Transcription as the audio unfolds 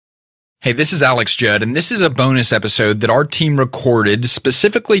Hey, this is Alex Judd, and this is a bonus episode that our team recorded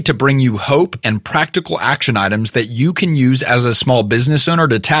specifically to bring you hope and practical action items that you can use as a small business owner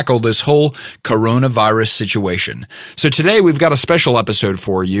to tackle this whole coronavirus situation. So today we've got a special episode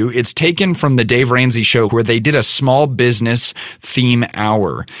for you. It's taken from the Dave Ramsey Show, where they did a small business theme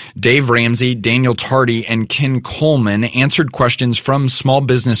hour. Dave Ramsey, Daniel Tardy, and Ken Coleman answered questions from small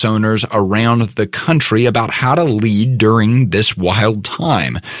business owners around the country about how to lead during this wild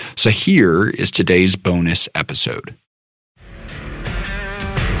time. So here is today's bonus episode.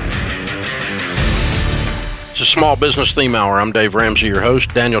 It's a small business theme hour. I'm Dave Ramsey, your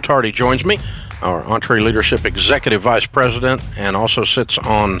host. Daniel Tardy joins me, our Entree Leadership Executive Vice President, and also sits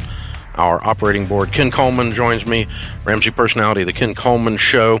on our operating board. Ken Coleman joins me, Ramsey personality of the Ken Coleman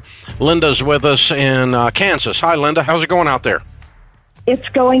Show. Linda's with us in Kansas. Hi, Linda. How's it going out there? It's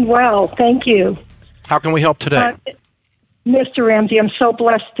going well. Thank you. How can we help today? Mr. Ramsey, I'm so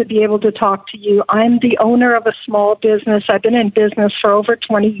blessed to be able to talk to you. I'm the owner of a small business. I've been in business for over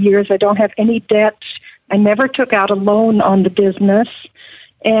 20 years. I don't have any debt. I never took out a loan on the business.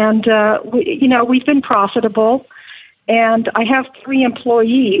 And, we've been profitable. And I have 3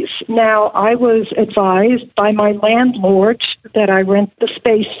 employees. Now, I was advised by my landlord that I rent the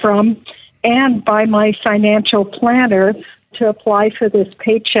space from and by my financial planner to apply for this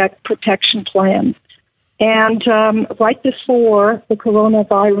Paycheck Protection Plan. And right before the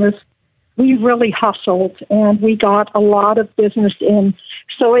coronavirus, we really hustled, and we got a lot of business in.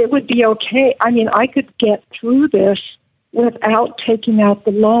 So it would be okay. I mean, I could get through this without taking out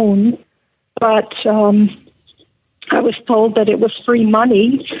the loan, but I was told that it was free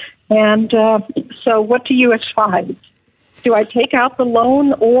money. And so what do you advise? Do I take out the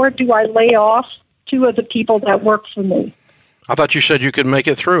loan, or do I lay off 2 of the people that work for me? I thought you said you could make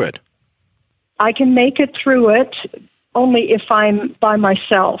it through it. I can make it through it only if I'm by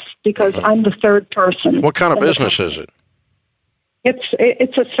myself, because I'm the third person. What kind of business is it?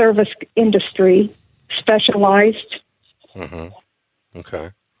 It's a service industry, specialized. Mm-hmm.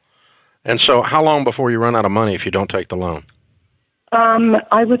 Okay. And so how long before you run out of money if you don't take the loan?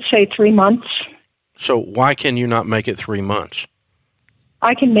 I would say 3 months. So why can you not make it 3 months?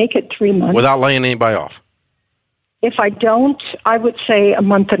 I can make it 3 months. Without laying anybody off? If I don't, I would say a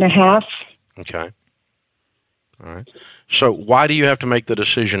month and a half. Okay. All right. So why do you have to make the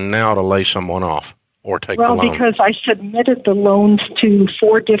decision now to lay someone off or take the loan? Well, because I submitted the loans to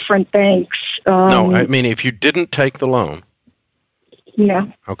 4 different banks. No, I mean, if you didn't take the loan. Yeah.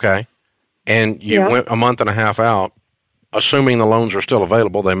 Okay. And you went a month and a half out, assuming the loans are still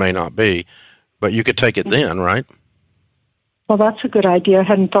available, they may not be, but you could take it then, right? Well, that's a good idea. I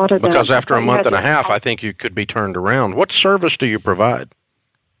hadn't thought of that. Because after a month and a half, I think you could be turned around. What service do you provide?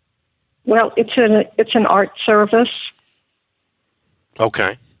 Well, it's an art service.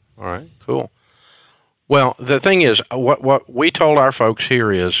 Okay. All right. Cool. Well, the thing is, what we told our folks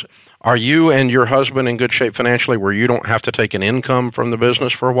here is, are you and your husband in good shape financially where you don't have to take an income from the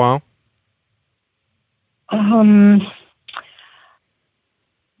business for a while?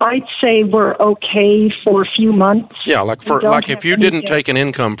 I'd say we're okay for a few months. Yeah, like if you didn't take an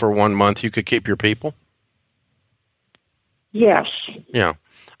income for 1 month, you could keep your people? Yes. Yeah.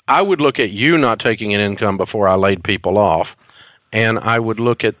 I would look at you not taking an income before I laid people off, and I would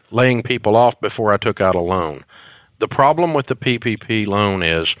look at laying people off before I took out a loan. The problem with the PPP loan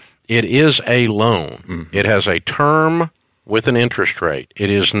is it is a loan. Mm-hmm. It has a term with an interest rate. It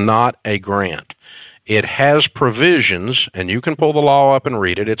is not a grant. It has provisions, and you can pull the law up and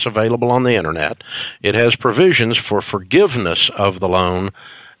read it. It's available on the internet. It has provisions for forgiveness of the loan,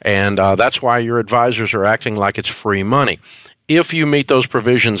 and that's why your advisors are acting like it's free money. If you meet those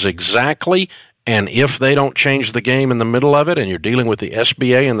provisions exactly, and if they don't change the game in the middle of it, and you're dealing with the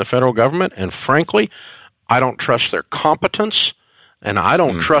SBA and the federal government, and frankly, I don't trust their competence, and I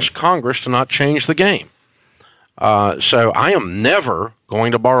don't trust Congress to not change the game. So I am never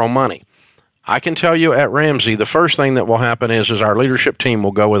going to borrow money. I can tell you at Ramsey, the first thing that will happen is our leadership team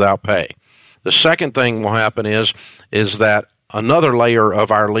will go without pay. The second thing will happen is that another layer of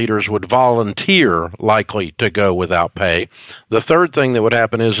our leaders would volunteer likely to go without pay. The third thing that would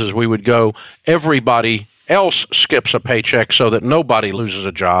happen is we would go, everybody else skips a paycheck so that nobody loses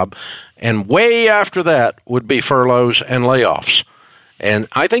a job. And way after that would be furloughs and layoffs. And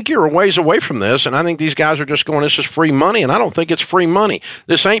I think you're a ways away from this, and I think these guys are just going, this is free money, and I don't think it's free money.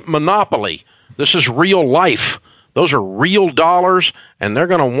 This ain't Monopoly. This is real life. Those are real dollars, and they're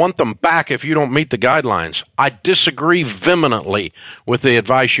going to want them back if you don't meet the guidelines. I disagree vehemently with the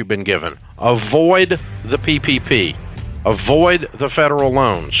advice you've been given. Avoid the PPP. Avoid the federal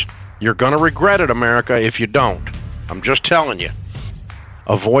loans. You're going to regret it, America, if you don't. I'm just telling you.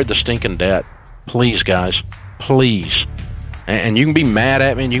 avoid the stinking debt. Please, guys. Please. And you can be mad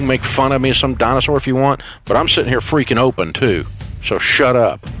at me and you can make fun of me as some dinosaur if you want, but I'm sitting here freaking open too. So shut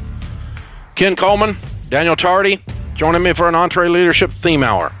up. Ken Coleman, Daniel Tardy, joining me for an Entree Leadership Theme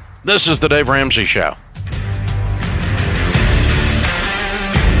Hour. This is the Dave Ramsey Show.